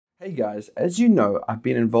Hey guys, as you know, I've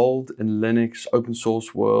been involved in Linux open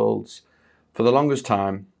source worlds for the longest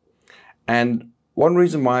time. And one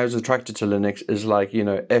reason why I was attracted to Linux is like,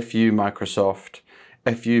 F you Microsoft,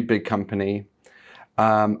 F you big company.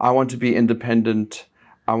 I want to be independent.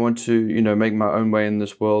 I want to, make my own way in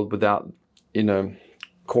this world without,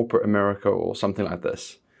 corporate America or something like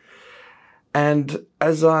this. And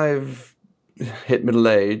as I've hit middle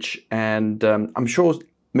age, and I'm sure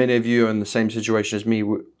many of you are in the same situation as me,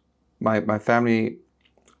 my family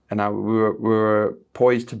and I we were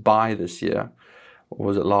poised to buy this year, or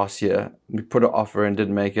was it last year? We put an offer and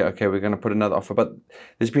didn't make it. Okay, we're going to put another offer. But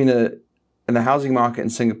there's been in the housing market in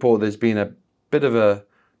Singapore, there's been a bit of a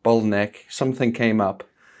bottleneck. Something came up,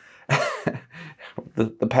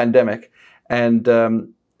 the pandemic, and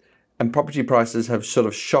property prices have sort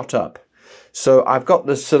of shot up. So I've got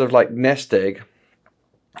this sort of like nest egg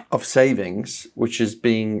of savings, which is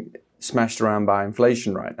being smashed around by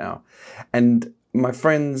inflation right now. And my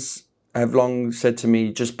friends have long said to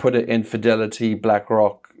me, just put it in Fidelity,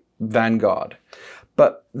 BlackRock, Vanguard.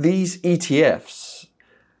 But these ETFs,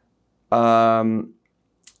 and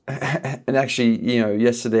actually,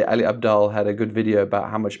 yesterday Ali Abdaal had a good video about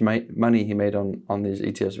how much money he made on these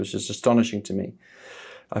ETFs, which is astonishing to me.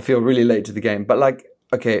 I feel really late to the game, but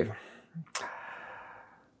okay,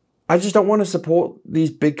 I just don't want to support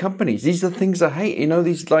these big companies. These are the things I hate.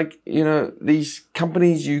 These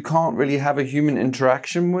companies you can't really have a human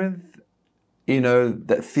interaction with,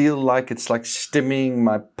 that feel like it's like stemming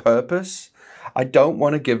my purpose. I don't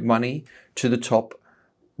want to give money to the top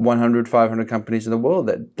 100, 500 companies in the world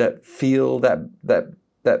that feel that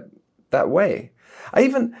way.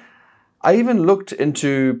 I even looked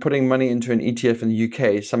into putting money into an ETF in the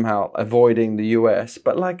UK, somehow avoiding the US,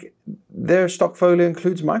 but their stock folio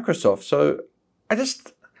includes Microsoft. So I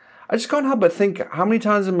just can't help but think, how many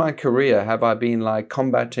times in my career have I been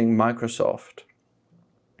combating Microsoft?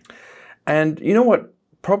 And you know what?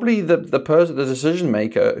 Probably the decision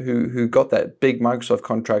maker who got that big Microsoft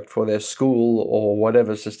contract for their school or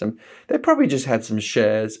whatever system, they probably just had some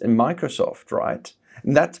shares in Microsoft, right?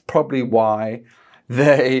 And that's probably why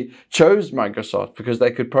they chose Microsoft, because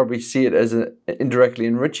they could probably see it as indirectly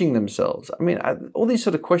enriching themselves. I mean, all these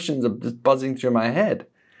sort of questions are just buzzing through my head.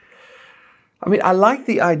 I mean, I like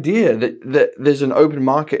the idea that there's an open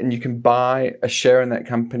market and you can buy a share in that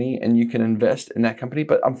company and you can invest in that company.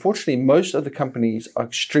 But unfortunately, most of the companies are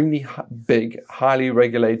extremely big, highly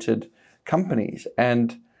regulated companies,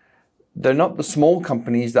 and they're not the small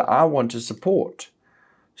companies that I want to support.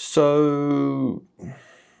 So,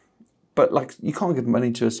 but you can't give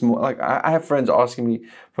money to a small, I have friends asking me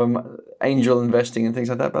for angel investing and things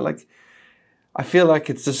like that, but I feel like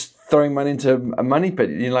it's just throwing money into a money pit.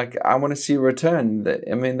 I want to see a return.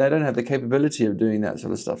 I mean, they don't have the capability of doing that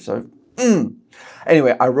sort of stuff. So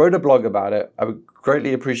anyway, I wrote a blog about it. I would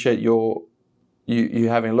greatly appreciate you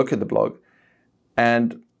having a look at the blog,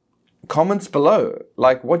 and comments below.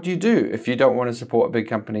 What do you do if you don't want to support a big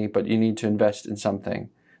company, but you need to invest in something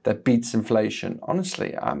that beats inflation?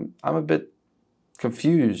 Honestly, I'm a bit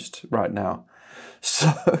confused right now.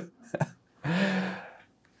 So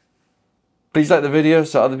please like the video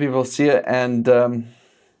so other people see it. And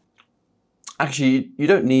actually, you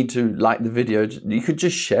don't need to like the video. You could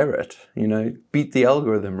just share it, beat the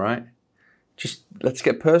algorithm, right? Just let's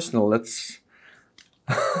get personal. Let's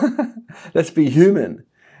be human.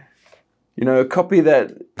 Copy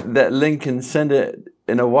that link and send it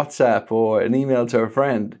in a WhatsApp or an email to a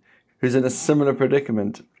friend who's in a similar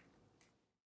predicament.